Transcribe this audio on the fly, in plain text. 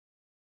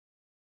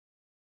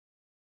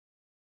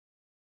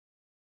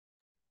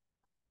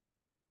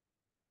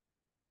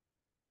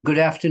Good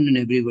afternoon,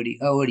 everybody.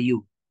 How are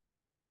you?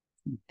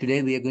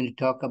 Today we are going to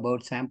talk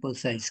about sample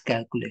size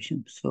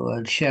calculation. So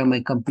I'll share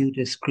my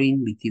computer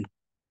screen with you.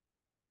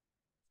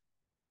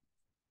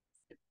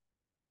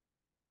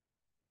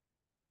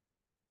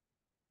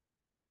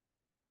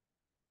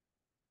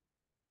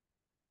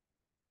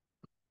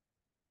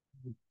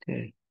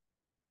 Okay,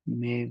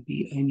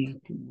 maybe I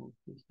need to move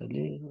this a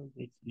little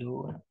bit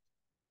lower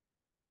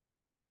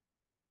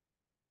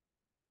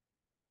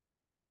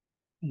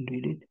and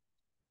read it.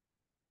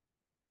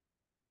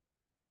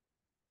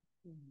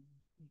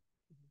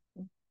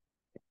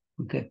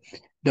 Okay,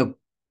 the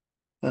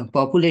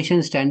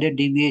population standard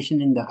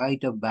deviation in the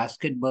height of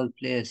basketball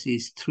players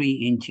is 3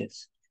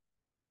 inches.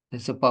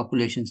 That's the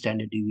population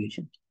standard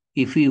deviation.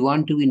 If we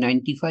want to be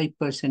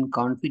 95%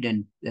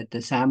 confident that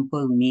the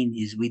sample mean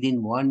is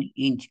within 1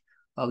 inch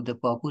of the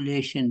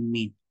population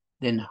mean,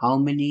 then how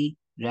many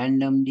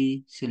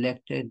randomly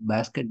selected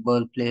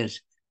basketball players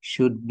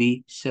should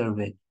be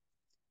surveyed?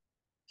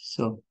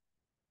 So,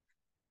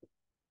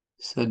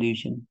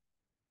 solution.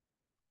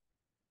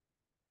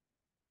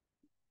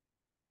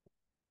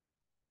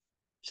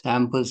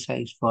 Sample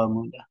size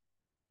formula.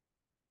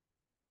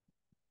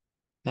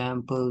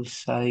 Sample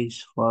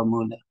size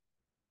formula.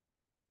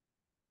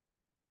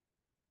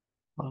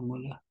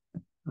 Formula.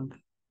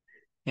 Okay.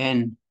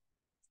 N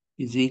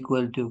is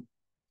equal to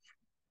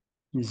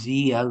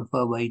Z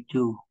alpha by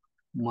 2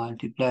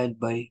 multiplied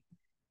by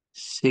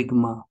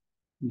sigma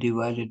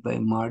divided by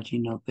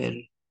margin of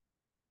error.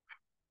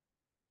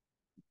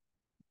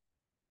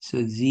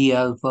 So Z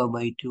alpha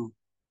by 2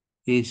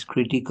 is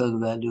critical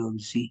value of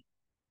Z.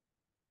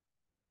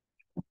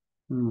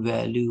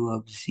 Value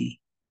of Z.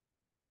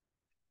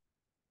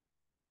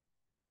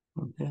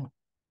 Okay.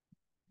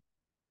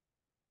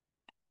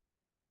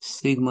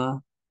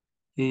 Sigma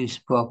is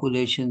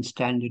population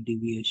standard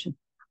deviation.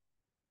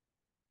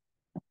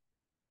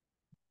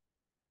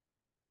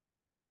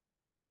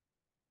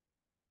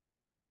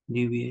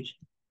 Deviation.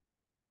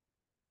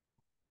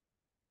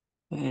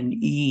 And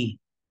E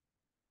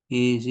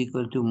is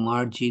equal to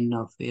margin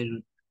of error.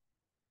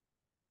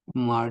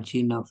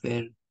 Margin of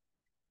error.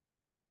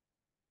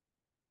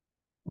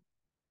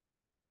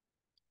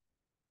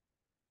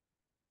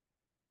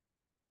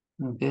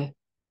 Okay.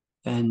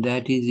 And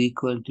that is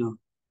equal to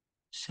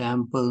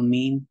sample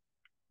mean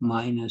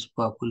minus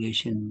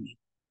population mean.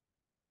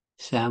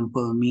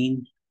 Sample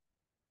mean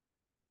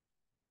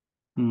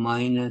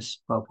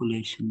minus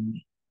population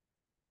mean.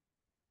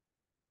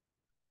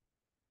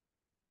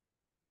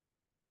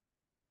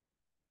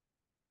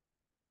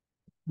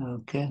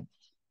 Okay.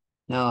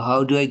 Now,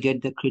 how do I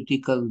get the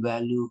critical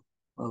value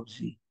of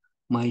Z?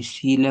 My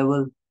C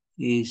level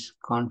is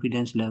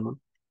confidence level.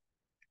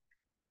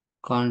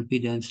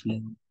 Confidence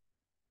level.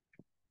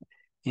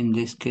 In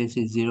this case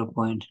is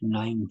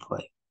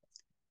 0.95.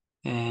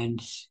 And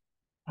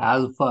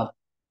alpha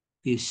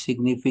is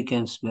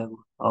significance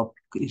level.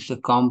 It's a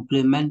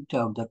complement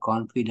of the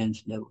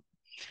confidence level.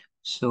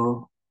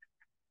 So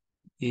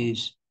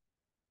is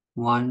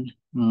 1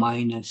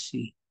 minus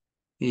C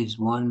is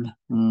 1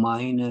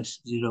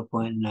 minus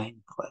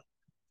 0.95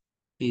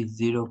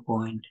 is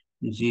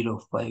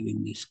 0.05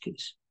 in this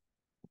case.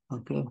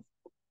 Okay.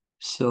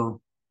 So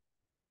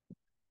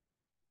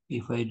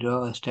if I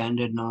draw a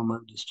standard normal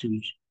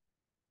distribution,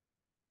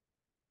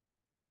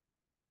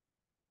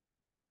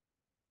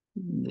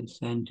 the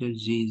center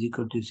Z is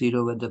equal to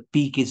 0 where the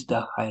peak is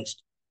the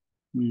highest.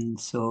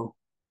 So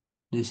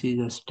this is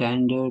a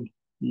standard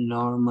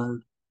normal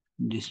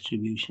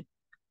distribution.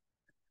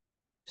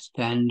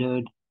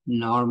 Standard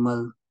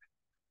normal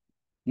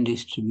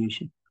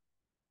distribution.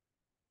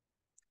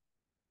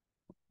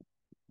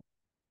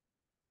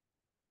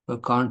 For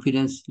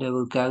confidence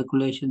level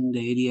calculation, the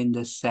area in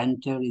the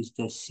center is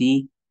the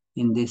C,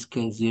 in this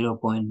case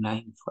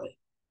 0.95.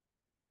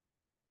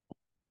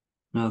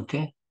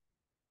 Okay.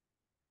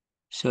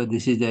 So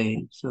this is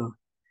the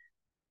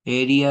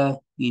area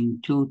in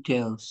two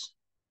tails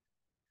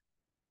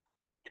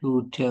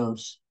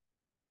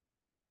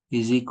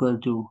is equal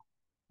to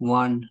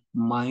 1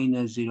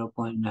 minus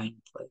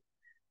 0.95,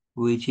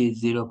 which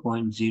is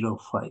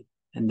 0.05,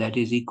 and that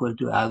is equal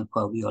to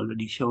alpha. We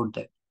already showed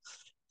that.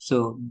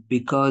 So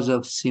because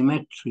of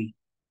symmetry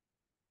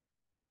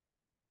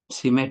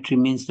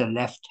means the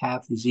left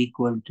half is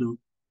equal to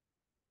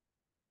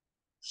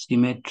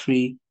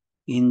symmetry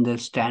in the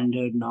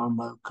standard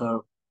normal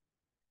curve.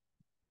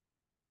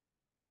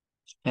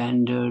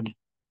 Standard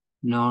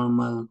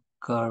normal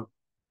curve.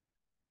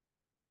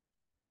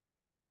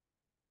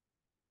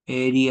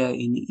 Area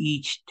in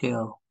each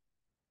tail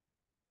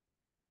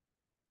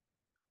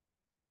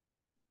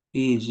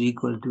is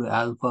equal to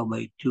alpha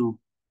by 2,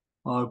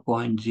 or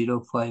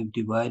 0.05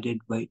 divided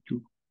by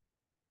 2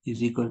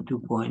 is equal to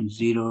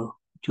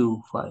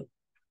 0.025.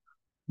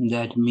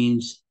 That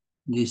means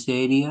this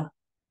area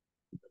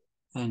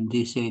and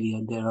this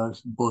area, they are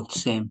both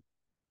same.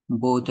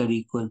 Both are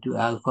equal to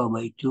alpha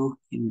by 2,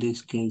 in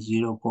this case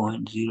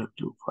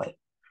 0.025.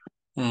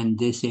 And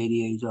this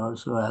area is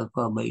also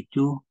alpha by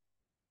 2.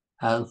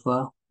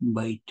 Alpha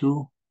by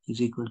 2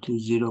 is equal to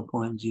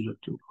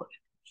 0.025.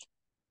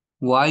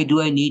 Why do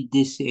I need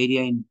this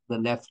area in the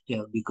left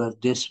tail? Because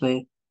this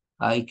way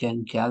I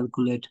can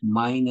calculate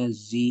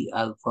minus Z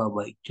alpha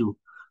by 2.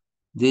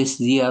 This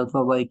Z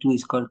alpha by 2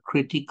 is called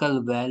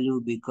critical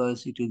value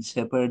because it will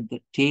separate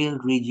the tail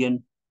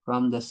region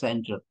from the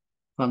center,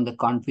 from the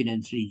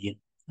confidence region.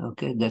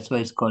 Okay, that's why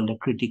it's called a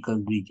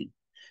critical region.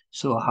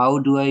 So how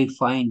do I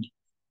find?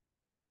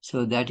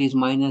 So that is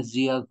minus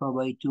Z alpha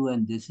by 2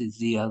 and this is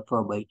Z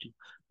alpha by 2.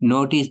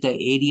 Notice the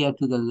area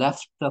to the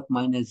left of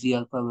minus Z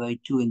alpha by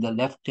 2 in the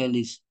left tail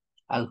is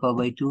alpha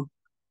by 2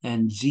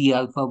 and Z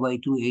alpha by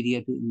 2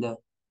 area to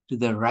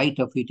the right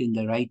of it in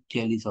the right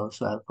tail is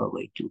also alpha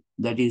by 2.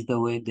 That is the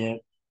way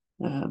the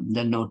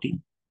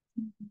noting,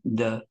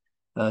 the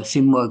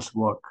symbols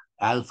work.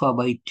 Alpha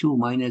by 2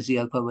 minus Z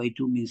alpha by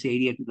 2 means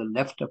area to the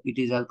left of it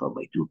is alpha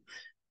by 2.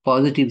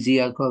 Positive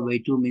Z alpha by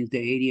 2 means the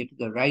area to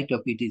the right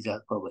of it is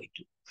alpha by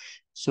 2.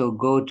 So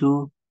go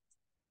to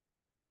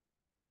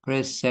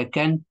press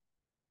second,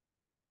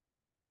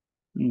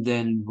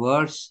 then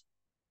verse,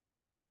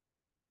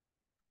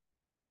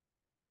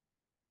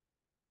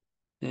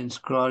 then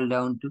scroll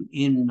down to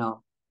in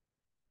now.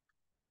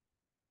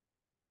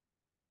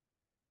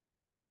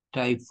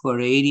 Type for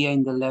area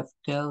in the left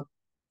tail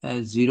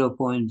as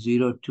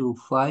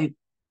 0.025.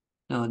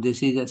 Now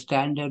this is a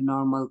standard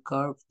normal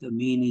curve. The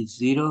mean is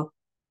 0,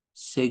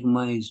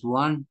 sigma is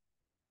 1,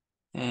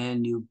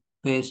 and you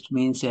paste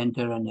means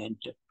enter and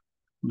enter.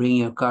 Bring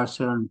your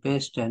cursor on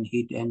paste and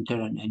hit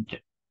enter and enter.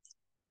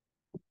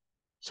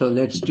 So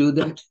let's do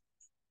that.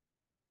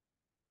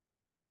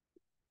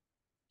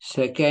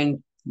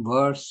 Second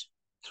verse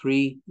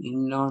 3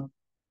 in norm.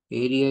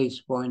 Area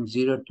is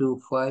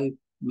 0.025,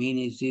 mean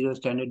is 0,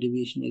 standard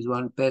deviation is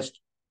 1, paste,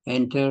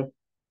 enter,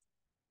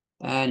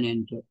 and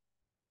enter.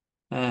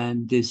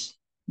 And this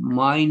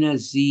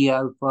minus Z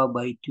alpha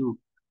by 2,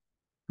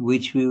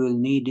 which we will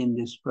need in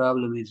this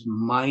problem, is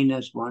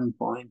minus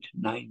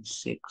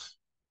 1.96.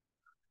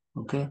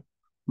 Okay.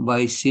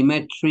 By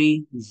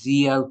symmetry,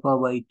 Z alpha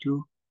by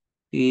 2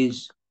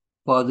 is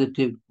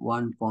positive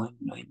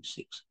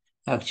 1.96.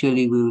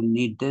 Actually, we will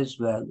need this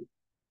value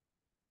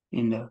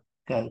in the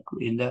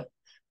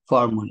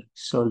formula.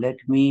 So let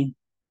me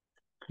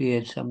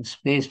create some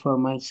space for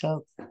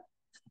myself.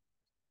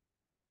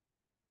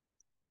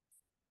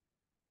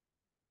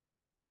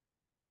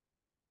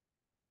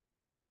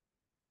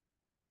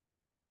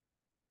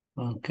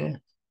 Okay.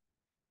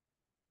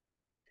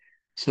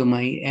 So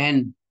my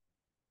n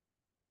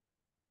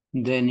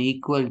then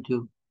equal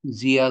to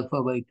Z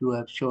alpha by 2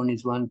 I've shown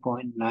is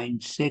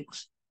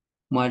 1.96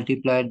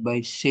 multiplied by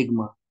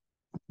sigma.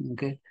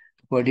 Okay.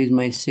 What is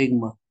my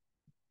sigma?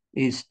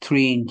 Is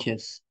 3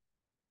 inches.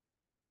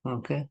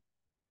 Okay.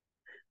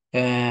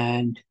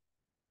 And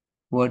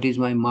what is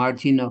my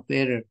margin of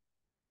error?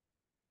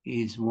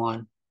 Is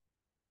 1.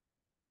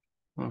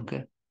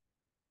 Okay.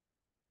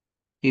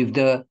 If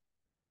the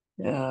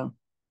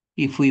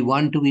if we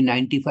want to be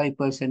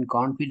 95%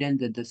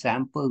 confident that the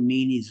sample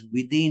mean is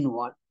within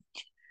 1,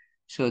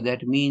 so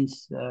that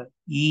means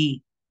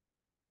E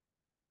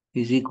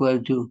is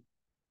equal to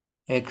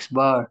X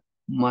bar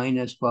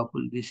minus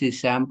population. This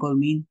is sample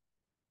mean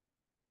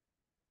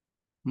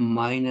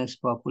minus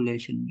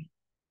population mean.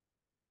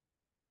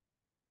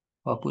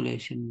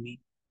 Population mean.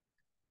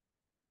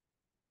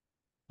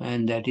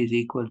 And that is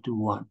equal to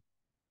 1.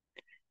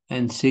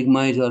 And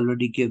sigma is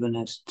already given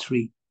as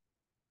 3.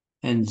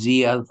 And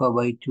Z alpha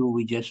by 2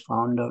 we just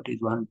found out is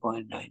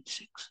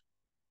 1.96.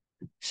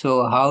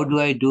 So how do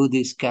I do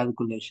this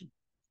calculation?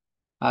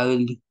 I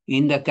will,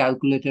 in the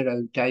calculator, I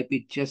will type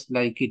it just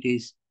like it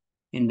is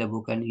in the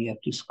book and you have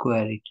to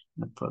square it.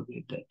 Don't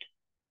forget that.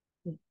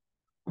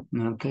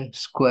 Okay,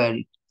 square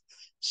it.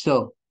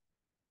 So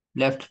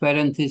left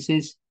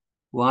parenthesis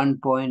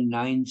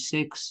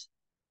 1.96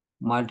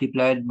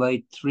 multiplied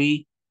by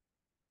 3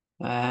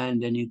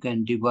 and then you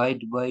can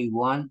divide by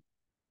 1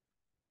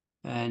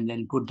 and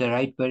then put the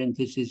right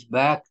parenthesis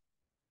back,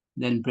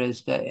 then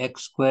press the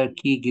x square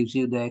key, gives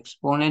you the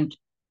exponent,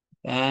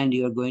 and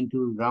you're going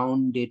to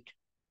round it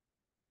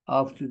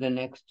off to the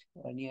next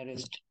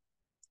nearest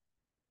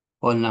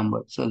whole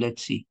number. So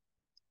let's see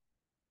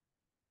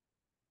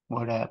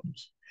what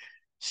happens.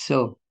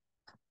 So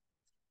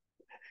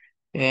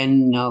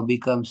n now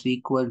becomes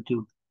equal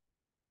to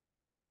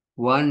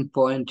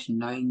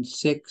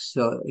 1.96.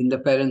 So in the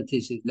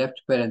parenthesis,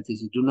 left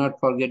parenthesis, do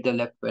not forget the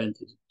left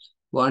parenthesis.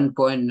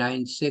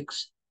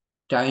 1.96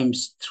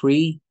 times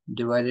 3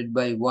 divided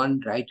by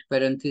 1, right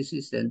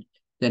parenthesis, and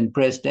then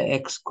press the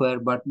x square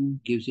button,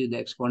 gives you the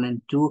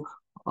exponent 2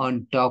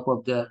 on top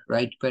of the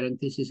right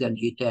parenthesis and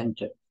hit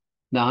enter.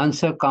 The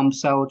answer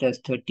comes out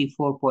as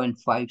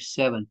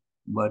 34.57,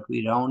 but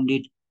we round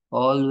it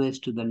always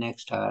to the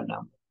next higher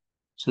number.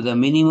 So the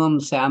minimum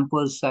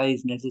sample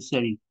size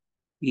necessary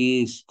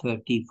is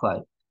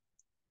 35.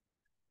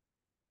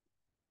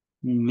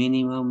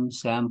 Minimum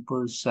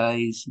sample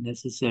size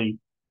necessary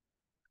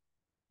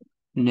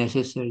is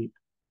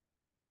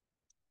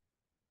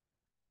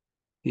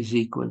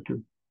equal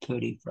to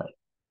 35.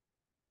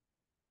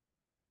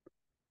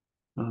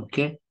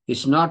 Okay,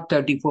 it's not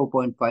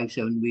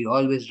 34.57. We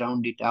always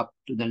round it up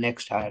to the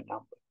next higher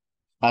number.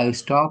 I'll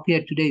stop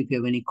here today. If you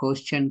have any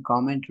question,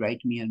 comment,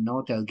 write me a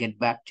note. I'll get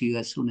back to you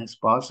as soon as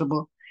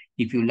possible.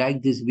 If you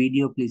like this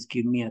video, please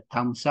give me a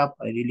thumbs up.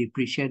 I really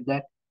appreciate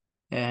that.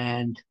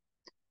 And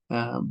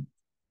um,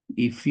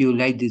 if you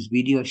like this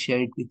video,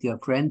 share it with your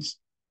friends.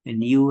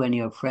 And you and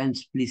your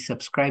friends, please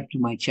subscribe to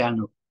my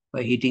channel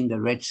by hitting the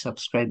red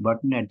subscribe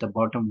button at the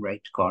bottom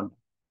right corner.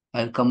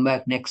 I'll come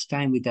back next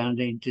time with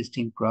another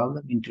interesting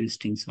problem,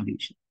 interesting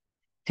solution.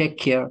 Take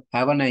care.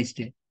 Have a nice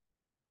day.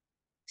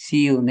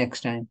 See you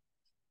next time.